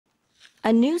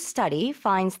A new study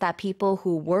finds that people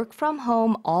who work from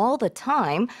home all the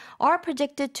time are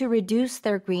predicted to reduce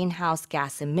their greenhouse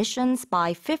gas emissions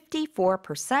by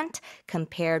 54%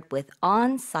 compared with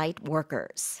on-site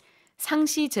workers.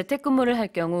 상시 재택근무를 할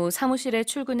경우 사무실에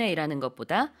출근해 일하는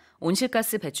것보다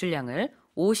온실가스 배출량을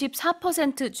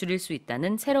 54% 줄일 수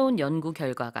있다는 새로운 연구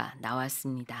결과가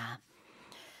나왔습니다.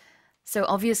 So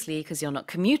obviously, because you're not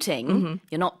commuting,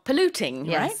 you're not polluting,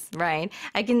 Yes, right.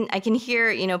 I can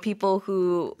hear, people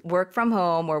who work from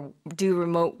home or do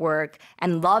remote work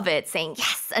and love it saying,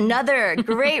 yes, another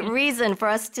great reason for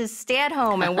us to stay at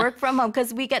home and work from home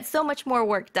because we get so much more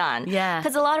work done. Yeah.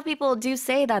 Because a lot of people do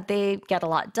say that they get a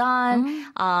lot done.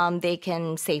 They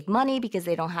can save money because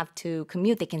they don't have to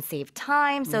commute. They can save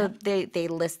time. So they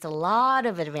list a lot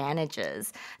of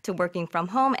advantages to working from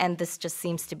home. And this just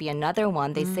seems to be another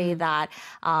one. They say that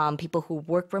people who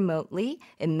work remotely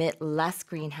emit less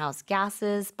greenhouse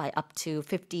gases by up to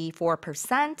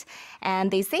 54%. And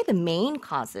they say the main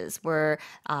causes were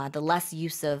the less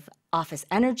use of office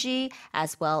energy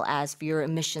as well as fewer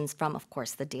emissions from, of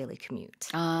course, the daily commute.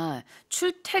 아,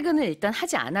 출퇴근을 일단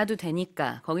하지 않아도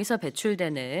되니까 거기서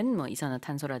배출되는 뭐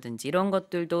이산화탄소라든지 이런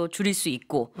것들도 줄일 수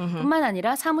있고 뿐만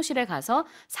아니라 사무실에 가서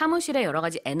사무실에 여러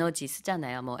가지 에너지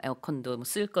쓰잖아요. 뭐 에어컨도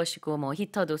쓸 것이고 뭐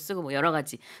히터도 쓰고 뭐 여러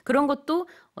가지 그런 것도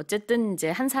어쨌든 이제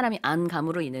한 사람이 안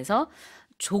감으로 인해서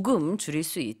조금 줄일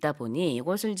수 있다 보니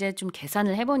이것을 이제 좀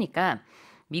계산을 해보니까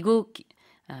미국의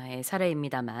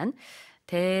사례입니다만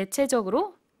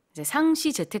대체적으로 이제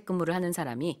상시 재택근무를 하는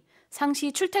사람이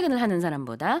상시 출퇴근을 하는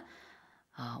사람보다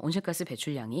온실가스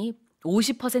배출량이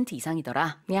 50%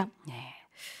 이상이더라. Yeah. 네,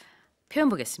 표현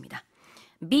보겠습니다.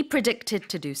 Be predicted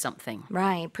to do something.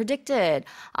 Right, predicted.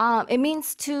 It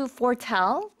means to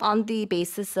foretell on the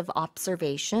basis of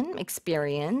observation,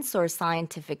 experience, or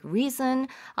scientific reason.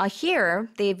 Here,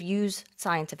 they've used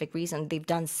scientific reason. They've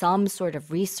done some sort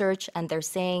of research, and they're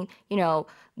saying,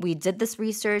 we did this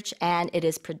research, and it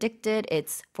is predicted,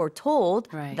 it's foretold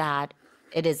that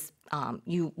it is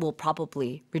you will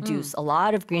probably reduce a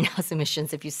lot of greenhouse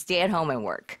emissions if you stay at home and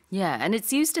work. Yeah, and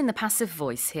it's used in the passive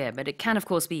voice here, but it can, of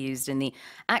course, be used in the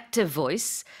active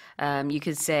voice. You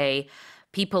could say,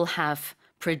 people have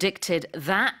predicted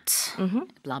that,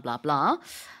 blah, blah, blah.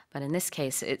 But in this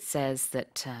case, it says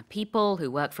that people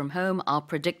who work from home are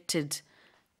predicted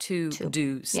to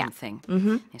do something.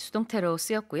 네, 수동태로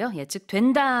쓰였고요.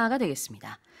 예측된다가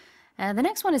되겠습니다. The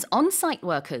next one is on-site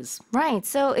workers. Right.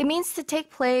 So it means to take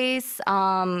place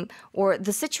or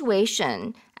the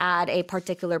situation at a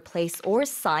particular place or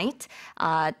site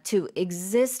to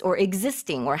exist or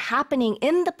existing or happening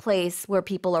in the place where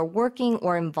people are working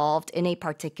or involved in a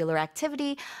particular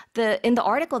activity. In the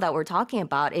article that we're talking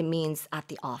about, it means at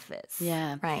the office.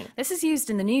 Yeah. Right. This is used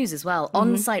in the news as well.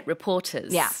 On-site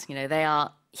reporters. Yeah. They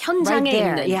are 현장에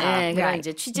있는 그런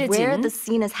이제 취재진. Where the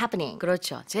scene is happening.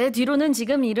 그렇죠. 제 뒤로는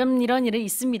지금 이런 일이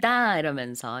있습니다.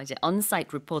 이러면서 이제 on-site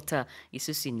reporter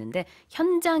있을 수 있는데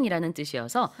현장이라는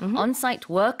뜻이어서 on-site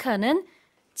worker는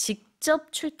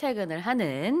직접 출퇴근을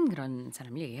하는 그런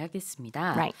사람을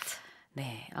얘기하겠습니다. Right.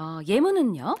 네,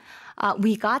 예문은요?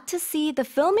 We got to see the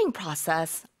filming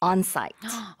process on site.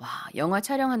 와, 영화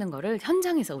촬영하는 거를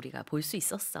현장에서 우리가 볼 수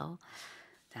있었어.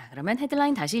 자, 그러면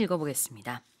헤드라인 다시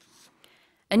읽어보겠습니다.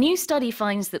 A new study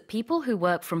finds that people who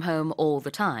work from home all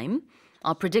the time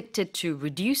are predicted to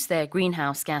reduce their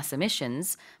greenhouse gas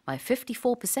emissions by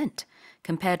 54%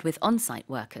 compared with on-site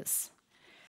workers.